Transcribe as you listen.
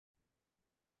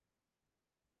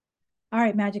All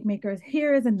right, Magic Makers,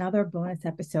 here is another bonus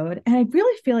episode. And I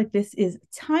really feel like this is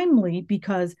timely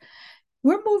because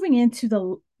we're moving into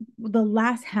the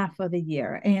last half of the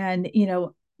year. And,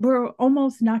 we're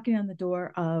almost knocking on the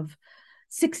door of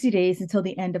 60 days until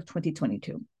the end of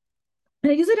 2022.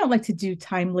 And I usually don't like to do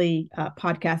timely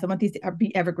podcasts. I want these to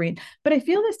be evergreen, but I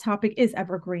feel this topic is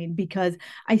evergreen because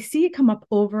I see it come up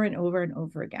over and over and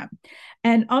over again.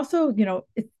 And also,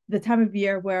 it's the time of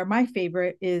year where my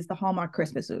favorite is the Hallmark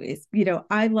Christmas movies.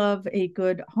 I love a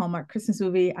good Hallmark Christmas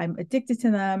movie. I'm addicted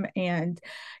to them. And,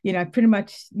 I pretty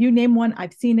much, you name one,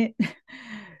 I've seen it.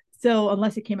 So,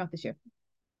 unless it came out this year.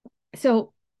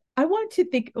 So, I want you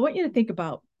to think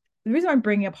about the reason I'm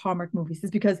bringing up Hallmark movies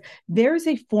is because there's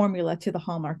a formula to the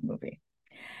Hallmark movie.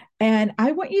 And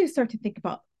I want you to start to think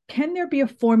about, can there be a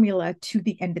formula to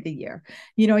the end of the year?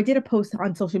 I did a post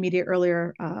on social media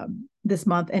earlier this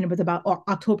month, and it was about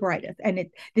Octoberitis. And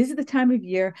this is the time of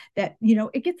year that,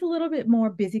 it gets a little bit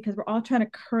more busy because we're all trying to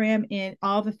cram in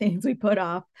all the things we put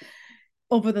off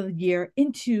over the year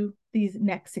into these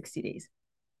next 60 days.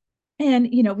 And,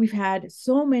 we've had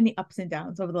so many ups and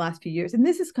downs over the last few years. And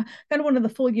this is kind of one of the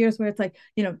full years where it's like,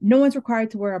 no one's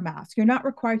required to wear a mask. You're not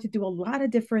required to do a lot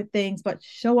of different things, but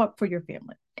show up for your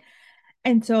family.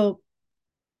 And so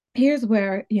here's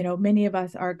where, many of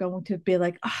us are going to be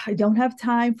like, oh, I don't have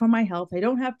time for my health. I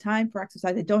don't have time for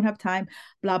exercise. I don't have time,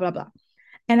 blah, blah, blah.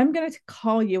 And I'm going to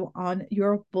call you on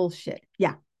your bullshit.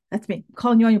 Yeah, that's me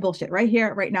calling you on your bullshit right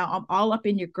here, right now. I'm all up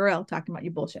in your grill talking about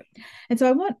your bullshit. And so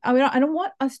I don't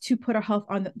want us to put our health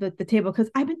on the table because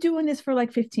I've been doing this for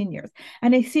like 15 years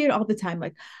and I see it all the time.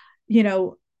 Like, you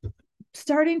know,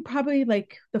 starting probably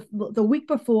like the week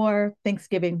before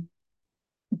Thanksgiving,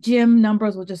 gym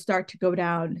numbers will just start to go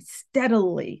down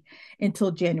steadily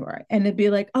until January. And it'd be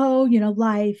like, oh,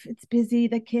 life, it's busy,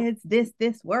 the kids, this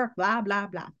work, blah, blah,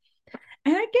 blah.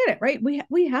 And I get it, right?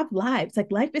 We have lives.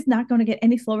 Like life is not going to get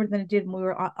any slower than it did when we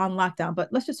were on lockdown. But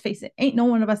let's just face it, ain't no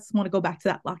one of us want to go back to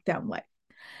that lockdown life.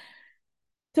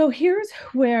 So here's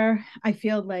where I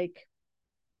feel like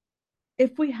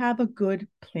if we have a good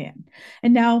plan,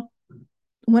 and now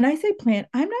when I say plan,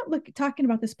 I'm not talking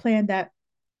about this plan that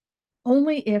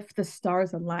only if the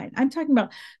stars align. I'm talking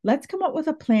about let's come up with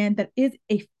a plan that is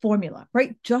a formula,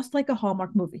 right? Just like a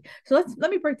Hallmark movie. So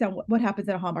let me break down what happens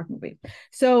in a Hallmark movie.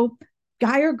 So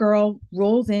guy or girl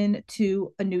rolls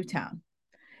into a new town.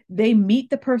 They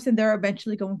meet the person they're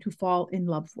eventually going to fall in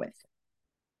love with.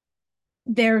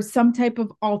 There's some type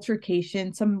of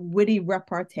altercation, some witty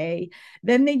repartee.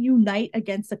 Then they unite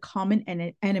against a common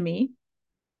enemy.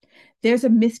 There's a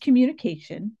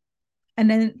miscommunication, and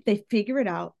then they figure it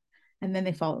out, and then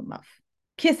they fall in love.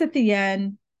 Kiss at the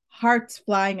end, hearts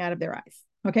flying out of their eyes.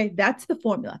 Okay, that's the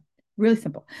formula. Really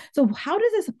simple. So how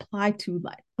does this apply to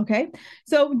life? Okay,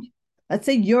 so let's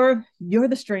say you're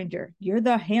the stranger, you're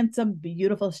the handsome,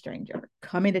 beautiful stranger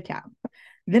coming to town.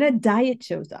 Then a diet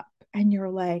shows up, and you're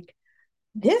like,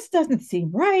 this doesn't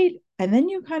seem right. And then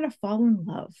you kind of fall in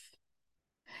love.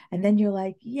 And then you're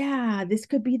like, yeah, this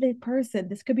could be the person.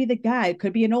 This could be the guy. It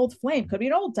could be an old flame. Could be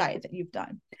an old diet that you've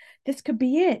done. This could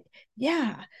be it.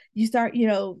 Yeah. You start,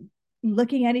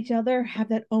 looking at each other, have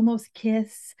that almost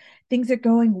kiss. Things are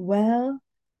going well.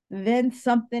 Then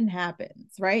something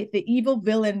happens, right? The evil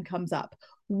villain comes up.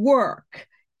 Work,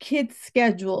 kids'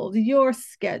 schedules, your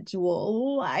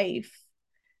schedule, life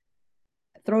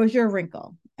throws you a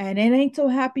wrinkle. And it ain't so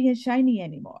happy and shiny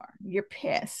anymore. You're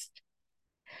pissed.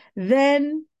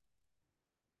 Then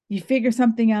you figure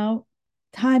something out,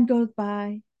 time goes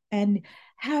by, and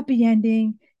happy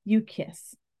ending, you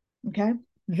kiss. Okay.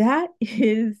 That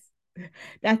is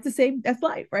that's the same, that's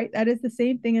life, right? That is the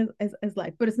same thing as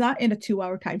life, but it's not in a 2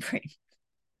 hour time frame.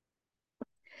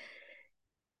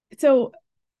 So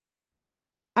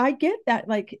I get that,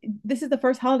 like, this is the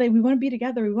first holiday we want to be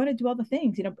together, we want to do all the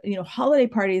things, holiday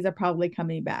parties are probably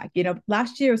coming back.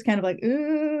 Last year was kind of like,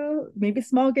 ooh, maybe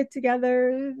small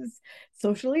get-togethers,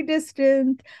 socially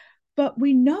distant, but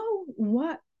we know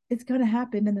what is going to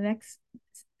happen in the next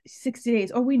 60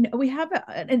 days, or we have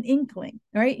an inkling,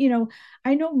 right?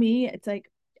 I know me, it's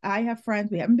like I have friends,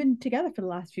 we haven't been together for the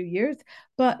last few years,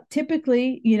 but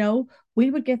typically, we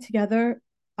would get together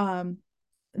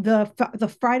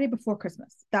the Friday before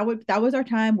Christmas. That was our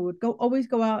time. We would always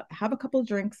go out, have a couple of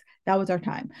drinks. That was our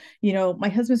time. My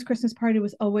husband's Christmas party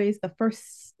was always the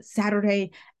first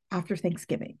Saturday after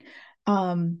Thanksgiving.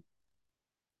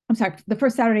 I'm sorry, the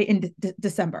first Saturday in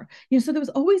December. So there was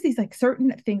always these like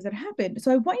certain things that happened. So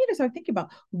I want you to start thinking about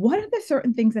what are the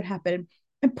certain things that happen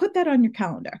and put that on your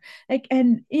calendar. Like,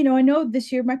 and I know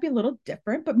this year might be a little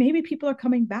different, but maybe people are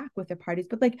coming back with their parties,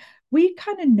 but like we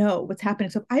kind of know what's happening.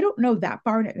 So if I don't know that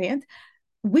far in advance,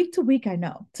 week to week I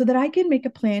know, so that I can make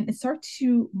a plan and start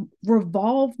to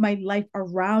revolve my life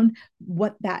around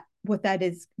what that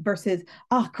is versus,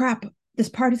 oh crap, this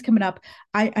party's coming up,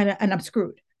 and I'm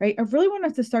screwed, right? I really want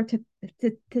us to start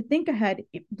to think ahead,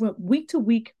 week to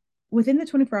week, within the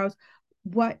 24 hours,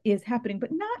 what is happening,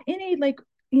 but not in a like,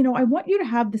 I want you to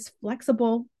have this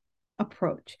flexible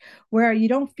approach where you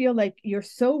don't feel like you're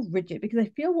so rigid, because I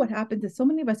feel what happens is so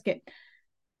many of us get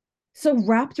so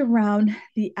wrapped around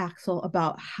the axle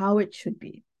about how it should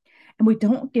be. And we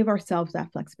don't give ourselves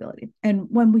that flexibility. And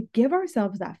when we give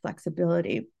ourselves that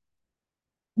flexibility,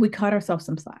 we cut ourselves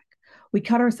some slack. We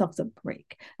cut ourselves a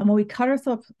break. And when we cut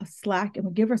ourselves a slack and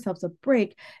we give ourselves a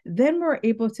break, then we're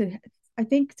able to, I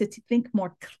think, to think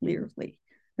more clearly,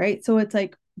 right? So it's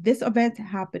like, this event's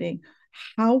happening.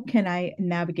 How can I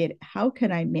navigate it? How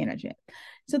can I manage it?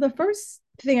 So the first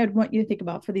thing I'd want you to think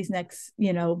about for these next,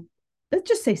 let's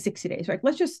just say 60 days, right?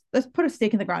 Let's put a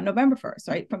stake in the ground, November 1st,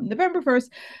 right? From November 1st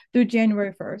through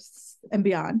January 1st and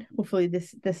beyond. Hopefully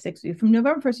this sticks with you. From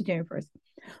November 1st to January 1st,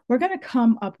 we're going to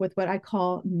come up with what I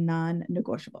call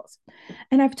non-negotiables.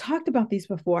 And I've talked about these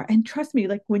before. And trust me,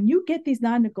 like when you get these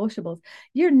non-negotiables,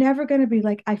 you're never going to be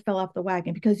like, I fell off the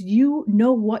wagon, because you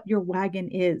know what your wagon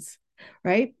is.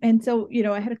 Right. And so,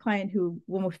 I had a client who,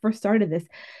 when we first started this,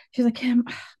 she's like, Kim,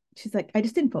 she's like, I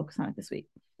just didn't focus on it this week.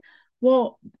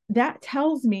 Well, that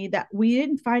tells me that we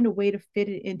didn't find a way to fit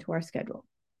it into our schedule.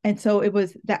 And so it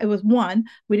was one,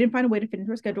 we didn't find a way to fit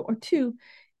into our schedule, or two,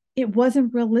 it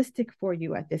wasn't realistic for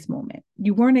you at this moment.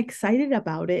 You weren't excited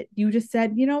about it. You just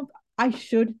said, I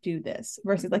should do this,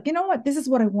 versus like, you know what, this is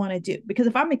what I want to do. Because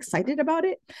if I'm excited about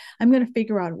it, I'm going to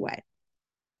figure out a way.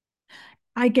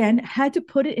 I again had to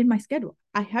put it in my schedule.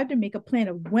 I had to make a plan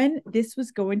of when this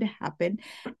was going to happen.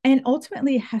 And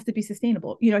ultimately, it has to be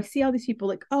sustainable. I see all these people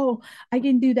like, oh, I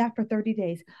can do that for 30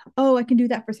 days. Oh, I can do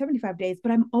that for 75 days.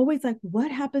 But I'm always like, what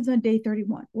happens on day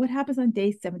 31? What happens on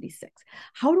day 76?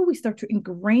 How do we start to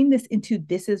ingrain this into,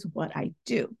 this is what I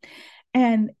do?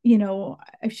 And,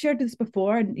 I've shared this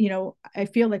before, and, I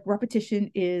feel like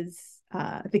repetition is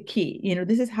the key.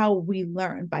 This is how we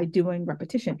learn, by doing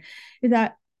repetition, is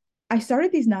that I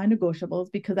started these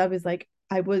non-negotiables because I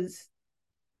was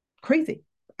crazy.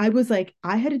 I was like,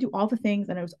 I had to do all the things,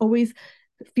 and I was always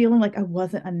feeling like I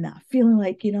wasn't enough, feeling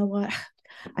like, you know what,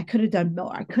 I could have done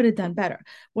more, I could have done better.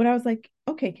 When I was like,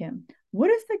 okay, Kim, what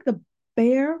is like the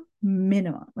bare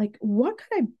minimum? Like, what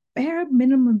could I bare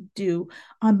minimum do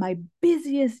on my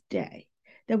busiest day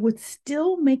that would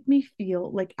still make me feel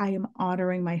like I am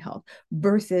honoring my health,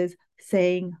 versus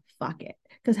saying fuck it?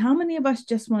 Because how many of us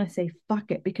just want to say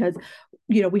fuck it because,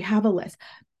 we have a list.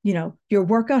 Your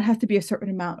workout has to be a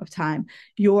certain amount of time.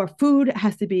 Your food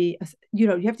has to be, you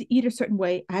have to eat a certain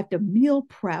way. I have to meal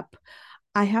prep.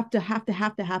 I have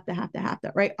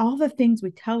to, right? All the things we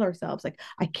tell ourselves, like,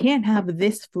 I can't have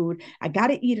this food. I got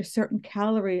to eat a certain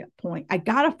calorie point. I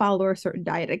got to follow a certain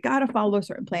diet. I got to follow a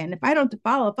certain plan. If I don't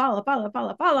follow,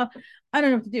 I don't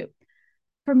know what to do.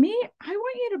 For me, I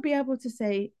want you to be able to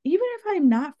say, even if I'm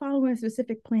not following a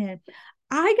specific plan,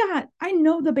 I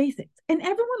know the basics. And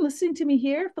everyone listening to me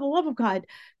here, for the love of God,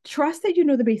 trust that you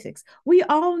know the basics. We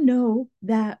all know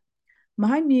that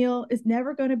my meal is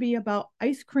never going to be about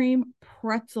ice cream,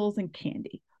 pretzels, and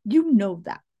candy. You know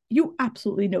that. You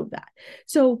absolutely know that.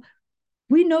 So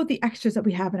we know the extras that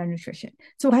we have in our nutrition.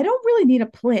 So I don't really need a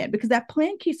plan, because that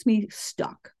plan keeps me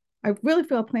stuck. I really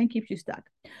feel a plan keeps you stuck.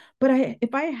 But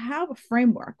if I have a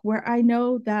framework where I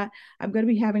know that I'm going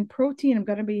to be having protein, I'm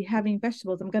going to be having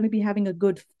vegetables, I'm going to be having a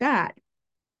good fat,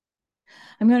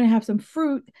 I'm going to have some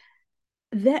fruit,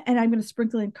 and I'm going to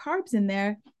sprinkle in carbs in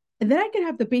there, and then I can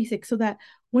have the basics, so that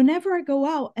whenever I go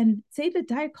out, and say the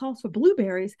diet calls for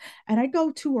blueberries, and I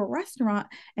go to a restaurant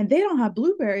and they don't have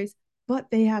blueberries,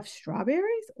 but they have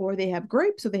strawberries, or they have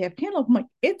grapes, or they have cantaloupe, I'm like,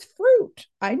 it's fruit.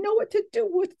 I know what to do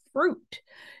with fruit.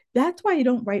 That's why I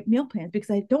don't write meal plans,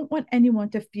 because I don't want anyone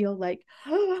to feel like,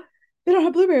 oh, they don't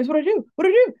have blueberries. What do I do? What do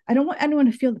I do? I don't want anyone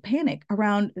to feel the panic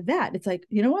around that. It's like,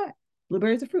 you know what?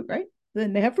 Blueberries are fruit, right?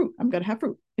 Then they have fruit. I'm going to have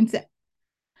fruit instead.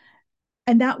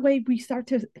 And that way we start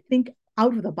to think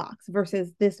out of the box,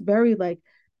 versus this very like,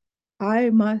 I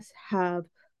must have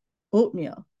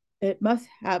oatmeal. It must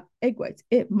have egg whites.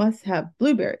 It must have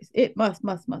blueberries. It must.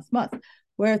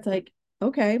 Where it's like,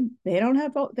 okay, they don't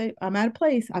have, I'm at a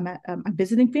place, I'm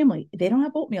visiting family. They don't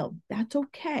have oatmeal. That's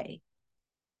okay.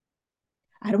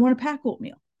 I don't want to pack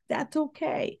oatmeal. That's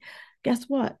okay. Guess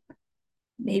what?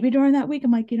 Maybe during that week,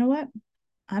 I'm like, you know what?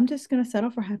 I'm just going to settle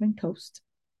for having toast.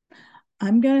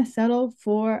 I'm going to settle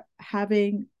for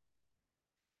having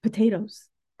potatoes,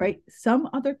 right? Some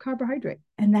other carbohydrate.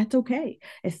 And that's okay.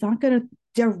 It's not going to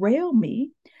derail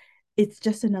me. It's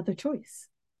just another choice.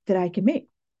 that I can make.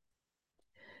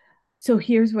 So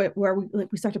here's where we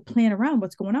like we start to plan around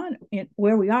what's going on and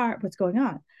where we are, what's going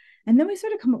on. And then we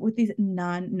started to come up with these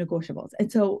non-negotiables.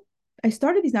 And so I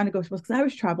started these non-negotiables because I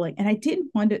was traveling and I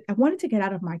wanted to get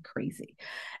out of my crazy.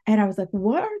 And I was like,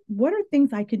 what are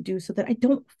things I can do so that I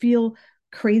don't feel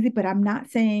crazy, but I'm not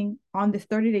saying on this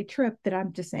 30-day trip that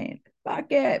I'm just saying,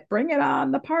 fuck it, bring it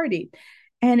on the party.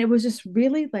 And it was just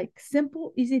really like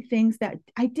simple, easy things that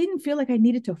I didn't feel like I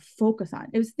needed to focus on.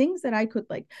 It was things that I could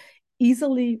like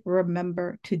easily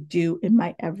remember to do in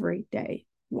my everyday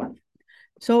life.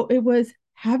 So it was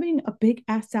having a big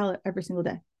ass salad every single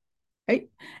day, right?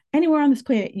 Anywhere on this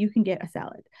planet, you can get a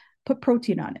salad. Put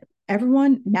protein on it.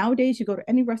 Everyone nowadays, you go to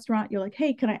any restaurant, you're like,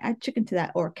 hey, can I add chicken to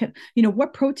that? Or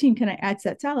what protein can I add to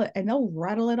that salad? And they'll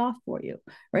rattle it off for you,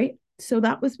 right? So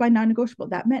that was my non-negotiable.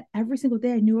 That meant every single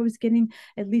day I knew I was getting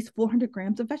at least 400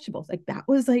 grams of vegetables. That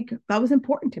was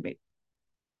important to me.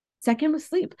 Second was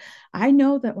sleep. I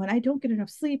know that when I don't get enough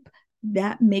sleep,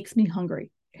 that makes me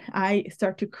hungry. I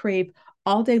start to crave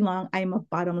all day long. I am a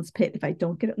bottomless pit if I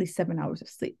don't get at least 7 hours of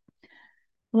sleep.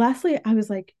 Lastly, I was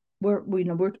like,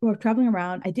 we're traveling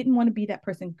around. I didn't want to be that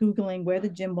person Googling where the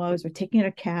gym was or taking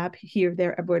a cab here,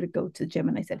 there, everywhere to go to the gym.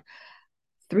 And I said,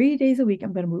 3 days a week,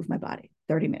 I'm going to move my body,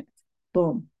 30 minutes.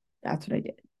 Boom. That's what I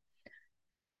did.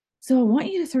 So I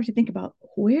want you to start to think about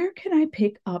where can I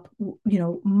pick up,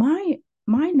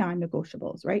 my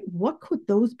non-negotiables, right? What could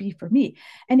those be for me?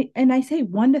 And I say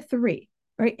 1 to 3,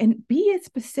 right? And be as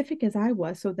specific as I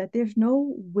was so that there's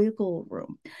no wiggle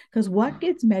room. Because what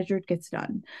gets measured gets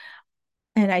done.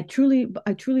 And I truly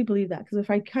believe that. Because if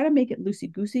I kind of make it loosey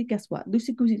goosey, guess what?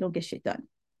 Loosey goosey don't get shit done.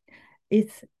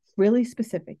 It's really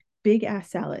specific. Big ass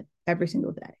salad every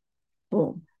single day.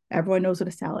 Boom. Everyone knows what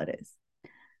a salad is.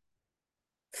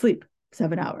 Sleep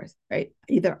 7 hours, right?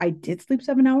 Either I did sleep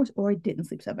 7 hours or I didn't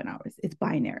sleep 7 hours. It's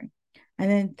binary. And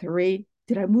then 3,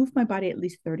 did I move my body at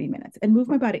least 30 minutes? And move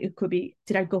my body, it could be,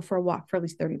 did I go for a walk for at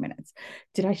least 30 minutes?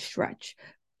 Did I stretch?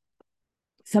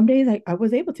 Some days I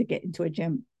was able to get into a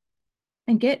gym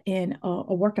and get in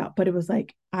a workout, but it was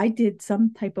like I did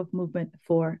some type of movement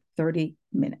for 30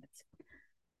 minutes.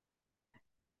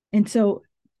 And so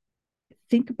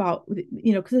think about,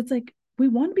 because it's like we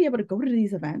want to be able to go to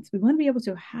these events. We want to be able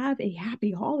to have a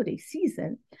happy holiday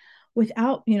season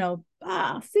without,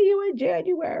 see you in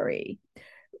January,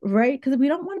 right? Because we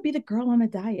don't want to be the girl on a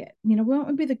diet. We don't want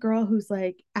to be the girl who's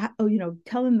like,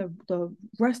 telling the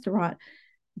restaurant,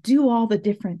 do all the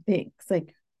different things.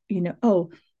 Like,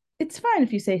 oh, it's fine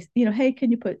if you say, hey,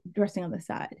 can you put dressing on the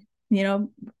side?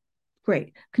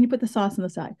 Great. Can you put the sauce on the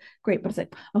side? Great. But it's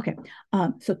like, okay,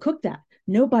 so cook that.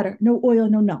 No butter, no oil,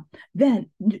 no. Then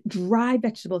dry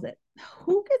vegetables.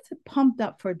 Who gets pumped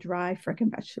up for dry freaking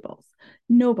vegetables?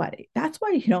 Nobody. That's why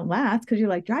you don't last because you're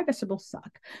like, dry vegetables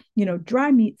suck.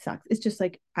 Dry meat sucks. It's just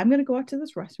like, I'm going to go out to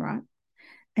this restaurant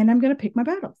and I'm going to pick my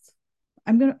battles.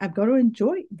 I'm going to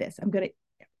enjoy this. I'm going to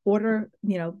order,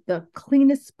 the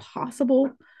cleanest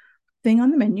possible thing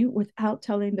on the menu without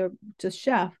telling the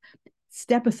chef,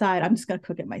 step aside, I'm just going to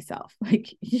cook it myself.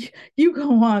 Like you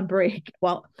go on break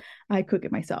while I cook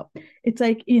it myself. It's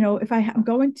like, if I'm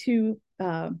going to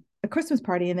a Christmas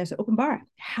party and there's an open bar,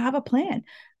 have a plan.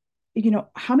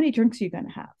 How many drinks are you going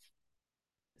to have?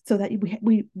 So that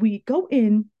we go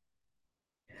in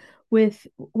with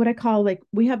what I call, like,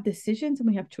 we have decisions and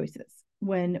we have choices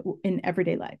when in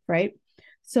everyday life, right?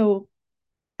 So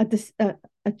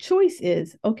a choice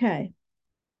is, okay,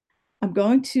 I'm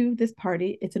going to this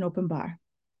party. It's an open bar.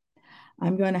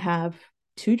 I'm going to have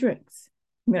 2 drinks.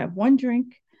 I'm going to have 1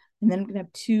 drink, and then I'm going to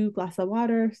have 2 glasses of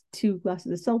water, 2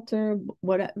 glasses of seltzer,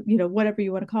 whatever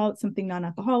you want to call it, something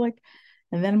non-alcoholic.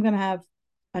 And then I'm going to have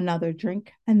another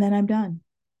drink, and then I'm done.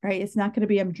 Right? It's not going to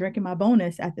be I'm drinking my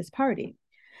bonus at this party.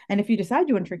 And if you decide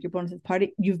you want to drink your bonus at the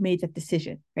party, you've made that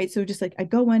decision, right? So just like I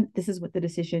go in, this is what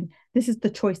this is the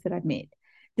choice that I've made.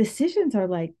 Decisions are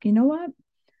like, you know what?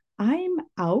 I'm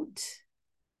out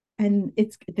and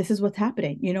this is what's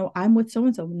happening. I'm with so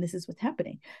and so and this is what's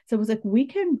happening. So it was like we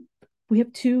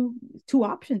have two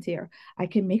options here. I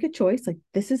can make a choice, like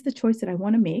this is the choice that I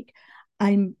want to make.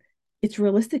 It's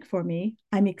realistic for me.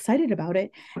 I'm excited about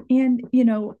it. And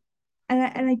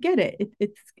I get it.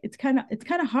 It's kind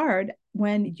of hard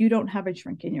when you don't have a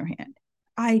drink in your hand.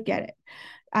 I get it.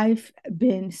 I've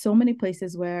been so many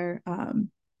places where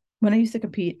when I used to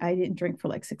compete, I didn't drink for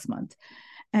like 6 months.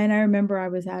 And I remember I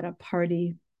was at a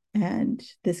party and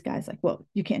this guy's like, well,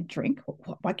 you can't drink.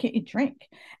 Why can't you drink?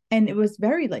 And it was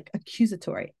very like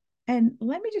accusatory. And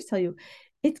let me just tell you,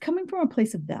 it's coming from a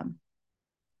place of them.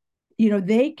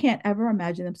 They can't ever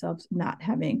imagine themselves not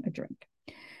having a drink.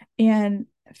 And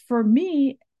for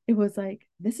me, it was like,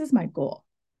 this is my goal.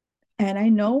 And I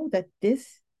know that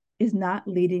this is not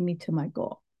leading me to my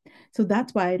goal. So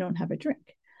that's why I don't have a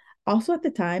drink. Also, at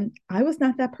the time, I was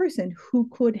not that person who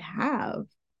could have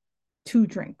two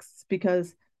drinks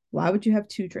because why would you have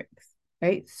two drinks?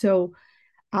 Right. So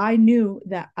I knew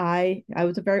that I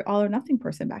was a very all or nothing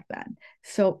person back then.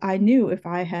 So I knew if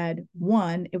I had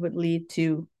one, it would lead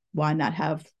to why not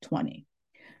have 20?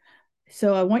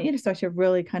 So I want you to start to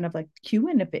really kind of like cue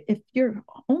in if you're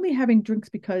only having drinks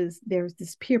because there's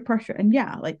this peer pressure. And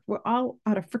yeah, like we're all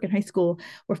out of freaking high school.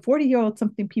 We're 40-year-old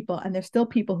something people, and there's still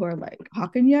people who are like, how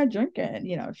can you drinking?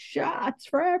 Shots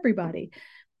for everybody.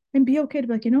 And be okay to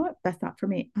be like, you know what? That's not for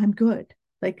me. I'm good.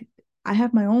 Like I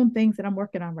have my own things that I'm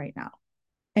working on right now.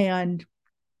 And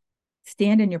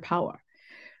stand in your power.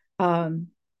 Um,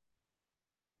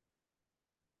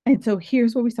 and so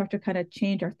here's where we start to kind of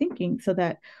change our thinking so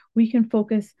that we can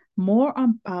focus more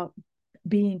on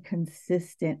being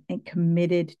consistent and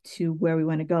committed to where we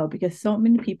want to go. Because so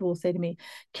many people will say to me,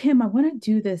 Kim, I want to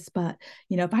do this, but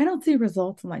if I don't see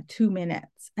results in like 2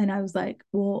 minutes, and I was like,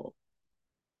 well,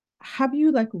 have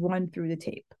you like run through the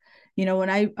tape? When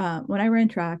I ran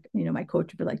track, my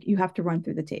coach would be like, you have to run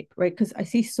through the tape, right? Because I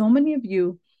see so many of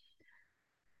you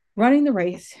running the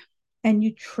race and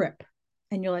you trip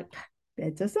and you're like,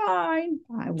 it's a sign.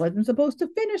 I wasn't supposed to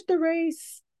finish the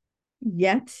race.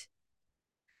 Yet,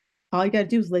 all you got to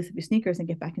do is lace up your sneakers and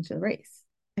get back into the race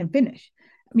and finish.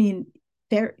 I mean,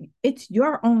 it's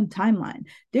your own timeline.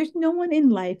 There's no one in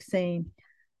life saying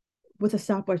with a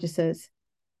stopwatch that says,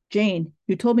 Jane,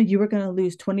 you told me you were going to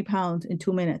lose 20 pounds in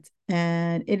 2 minutes,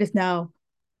 and it is now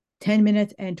 10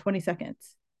 minutes and 20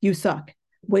 seconds. You suck.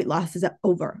 Weight loss is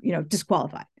over,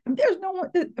 disqualified. There's no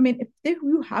one. I mean, if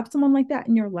you have someone like that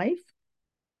in your life,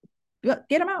 get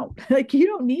them out. Like, you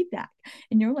don't need that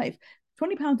in your life.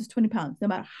 20 pounds is 20 pounds, no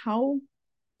matter how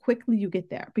quickly you get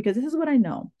there. Because this is what I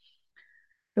know,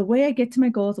 the way I get to my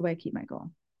goal is the way I keep my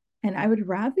goal. And I would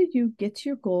rather you get to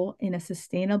your goal in a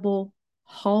sustainable,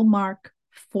 hallmark,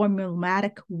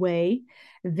 formulatic way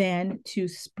than to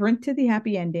sprint to the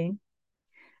happy ending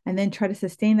and then try to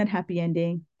sustain that happy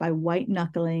ending by white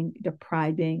knuckling,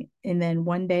 depriving. And then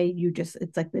one day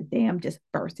it's like the dam just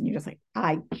burst and you're just like,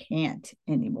 I can't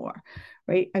anymore.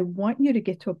 Right. I want you to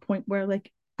get to a point where, like,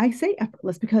 I say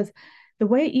effortless because the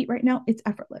way I eat right now, it's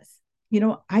effortless.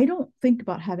 I don't think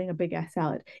about having a big ass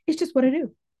salad. It's just what I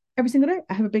do. Every single day,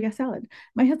 I have a big ass salad.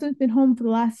 My husband's been home for the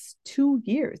last 2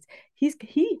 years. He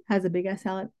has a big ass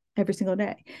salad every single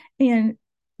day. And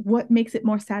what makes it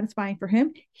more satisfying for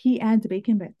him, he adds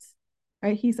bacon bits.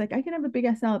 Right? He's like, I can have a big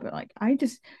ass salad, but like I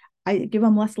give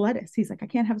him less lettuce. He's like, I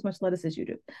can't have as much lettuce as you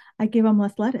do. I give him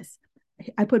less lettuce.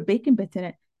 I put bacon bits in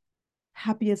it,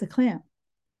 happy as a clam,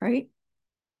 right?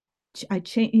 I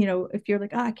change, if you're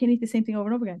like, I can't eat the same thing over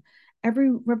and over again.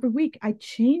 Every week I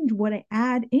change what I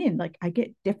add in. Like I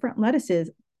get different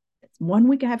lettuces. One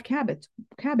week I have cabbage.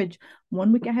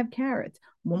 One week I have carrots.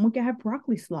 One week I have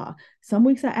broccoli slaw. Some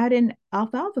weeks I add in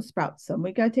alfalfa sprouts. Some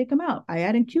week I take them out. I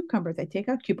add in cucumbers. I take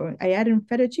out cucumbers. I add in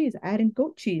feta cheese. I add in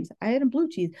goat cheese. I add in blue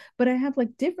cheese. But I have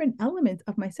like different elements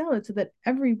of my salad so that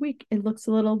every week it looks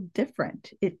a little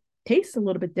different. It tastes a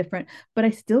little bit different, but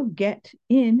I still get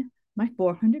in my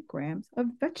 400 grams of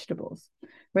vegetables,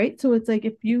 right? So it's like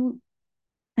if you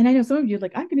and I know some of you are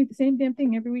like, I can eat the same damn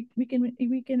thing every week in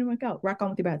and week out. Rock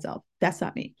on with your bad self. That's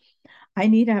not me. I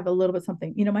need to have a little bit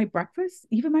something. Even my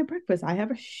breakfast, I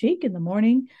have a shake in the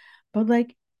morning, but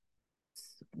like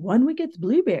one week it's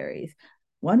blueberries.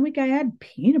 One week I add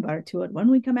peanut butter to it. One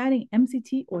week I'm adding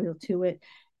MCT oil to it.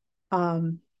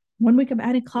 Um, one week I'm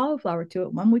adding cauliflower to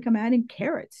it. One week I'm adding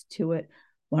carrots to it.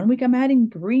 One week I'm adding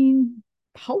green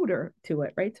powder to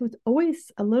it, right? So it's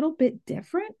always a little bit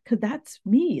different because that's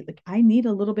me. Like I need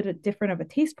a little bit of different of a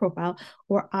taste profile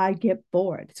or I get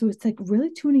bored. So it's like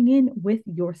really tuning in with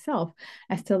yourself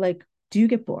as to like, do you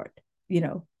get bored?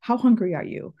 How hungry are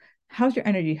you? How's your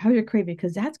energy? How's your craving?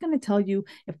 Because that's going to tell you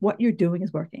if what you're doing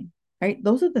is working, right?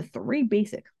 Those are the three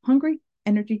basic: hungry,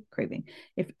 energy, craving.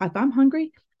 If I'm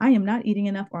hungry, I am not eating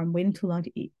enough or I'm waiting too long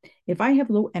to eat. If I have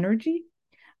low energy,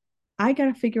 I got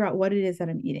to figure out what it is that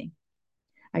I'm eating.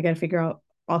 I got to figure out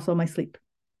also my sleep.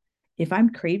 If I'm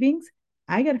cravings,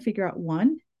 I got to figure out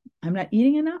one, I'm not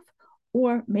eating enough,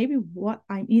 or maybe what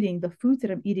I'm eating, the foods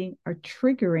that I'm eating are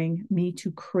triggering me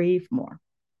to crave more.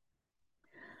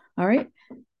 All right.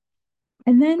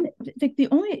 And then the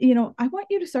only, I want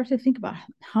you to start to think about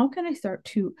how can I start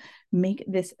to make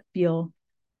this feel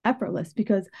effortless?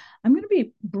 Because I'm going to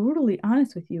be brutally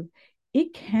honest with you.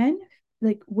 It can,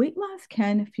 like, weight loss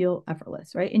can feel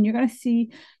effortless, right? And you're going to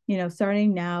see,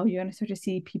 starting now, you're going to start to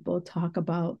see people talk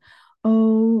about,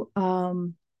 oh,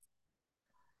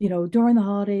 during the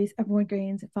holidays, everyone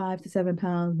gains 5 to 7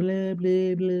 pounds, blah,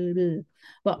 blah, blah, blah.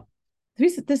 Well,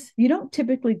 this you don't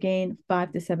typically gain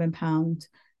 5 to 7 pounds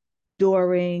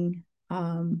during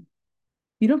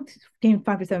you don't gain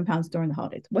 5 to 7 pounds during the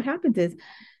holidays. What happens is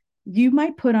you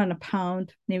might put on a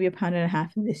pound, maybe a pound and a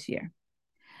half this year.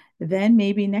 Then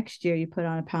maybe next year you put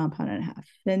on a pound, pound and a half.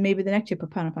 Then maybe the next year you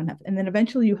put a pound and a half. And then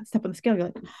eventually you step on the scale, you're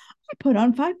like, I put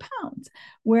on 5 pounds,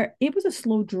 where it was a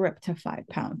slow drip to 5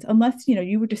 pounds, unless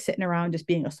you were just sitting around just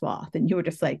being a sloth and you were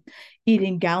just like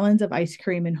eating gallons of ice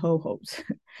cream and ho-hos.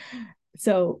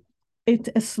 So it's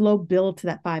a slow build to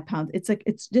that 5 pounds.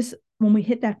 It's just when we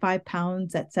hit that 5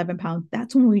 pounds, that 7 pounds,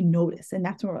 that's when we notice. And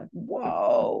that's when we're like,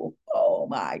 whoa, oh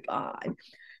my God.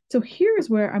 So here's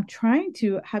where I'm trying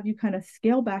to have you kind of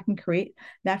scale back and create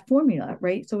that formula,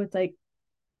 right? So it's like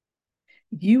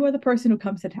you are the person who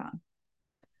comes to town.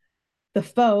 The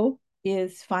foe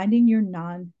is finding your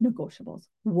non negotiables.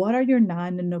 What are your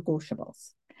non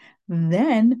negotiables?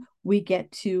 Then we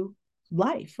get to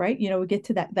life, right? We get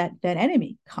to that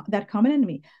enemy, that common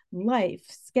enemy, life,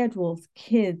 schedules,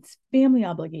 kids, family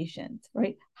obligations,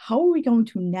 right? How are we going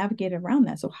to navigate around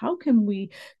that? So how can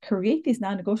we create these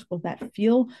non-negotiables that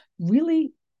feel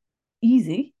really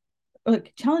easy,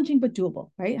 like challenging but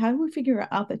doable, right? How do we figure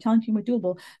out that challenging but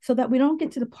doable so that we don't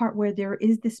get to the part where there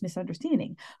is this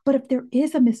misunderstanding? But if there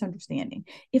is a misunderstanding,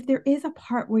 if there is a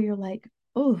part where you're like,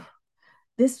 oh,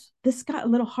 this got a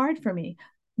little hard for me,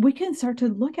 we can start to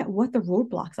look at what the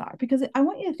roadblocks are, because I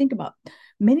want you to think about,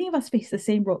 many of us face the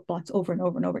same roadblocks over and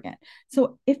over and over again.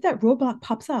 So if that roadblock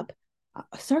pops up,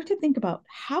 start to think about,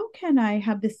 how can I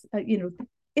have this,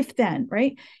 if then,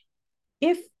 right?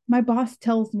 If my boss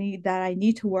tells me that I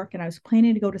need to work and I was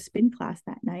planning to go to spin class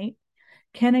that night,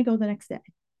 can I go the next day?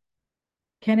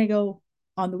 Can I go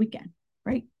on the weekend?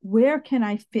 Right? Where can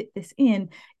I fit this in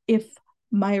if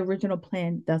my original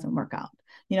plan doesn't work out?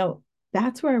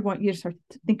 That's where I want you to start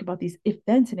to think about these if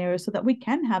then scenarios so that we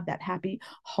can have that happy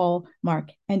hallmark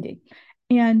ending.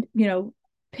 And,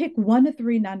 pick 1 to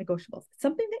 3 non-negotiables,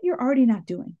 something that you're already not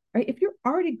doing, right? If you're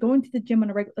already going to the gym on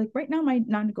a regular, like right now, my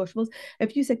non-negotiables,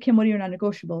 if you said, Kim, what are your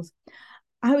non-negotiables?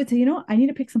 I would say, I need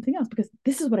to pick something else, because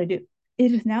this is what I do.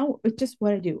 It's just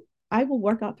what I do. I will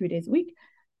work out 3 days a week.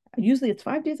 Usually it's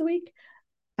 5 days a week.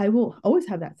 I will always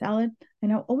have that salad,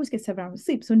 and I'll always get 7 hours of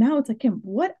sleep. So now it's like, Kim,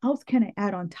 what else can I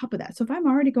add on top of that? So if I'm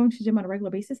already going to the gym on a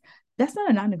regular basis, that's not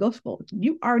a non-negotiable.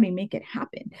 You already make it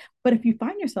happen. But if you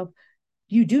find yourself,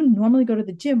 you do normally go to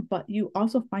the gym, but you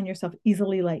also find yourself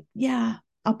easily like, yeah,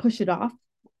 I'll push it off,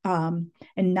 and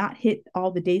not hit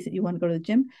all the days that you want to go to the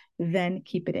gym, then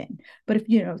keep it in. But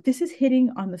if this is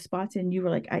hitting on the spots and you were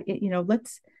like, if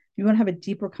you want to have a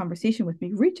deeper conversation with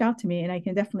me, reach out to me and I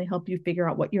can definitely help you figure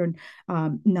out what your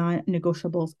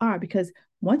non-negotiables are. Because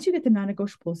once you get the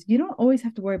non-negotiables, you don't always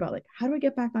have to worry about, like, how do I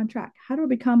get back on track? How do I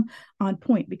become on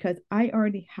point? Because I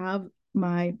already have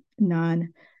my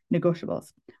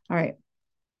non-negotiables. All right.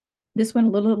 This went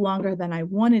a little longer than I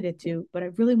wanted it to, but I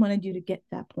really wanted you to get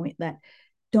that point, that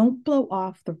don't blow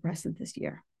off the rest of this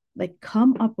year. Like,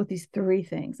 come up with these 3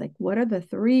 things. Like, what are the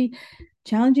 3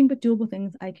 challenging but doable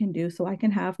things I can do so I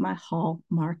can have my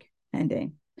hallmark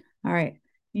ending? All right.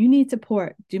 You need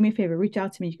support. Do me a favor, reach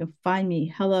out to me. You can find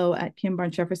me hello at Kim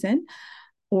Barnes Jefferson,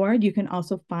 or you can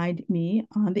also find me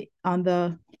on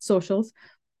the socials,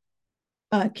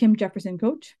 Kim Jefferson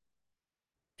Coach,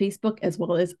 Facebook, as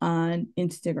well as on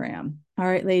Instagram. All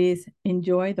right, ladies,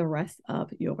 enjoy the rest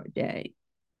of your day.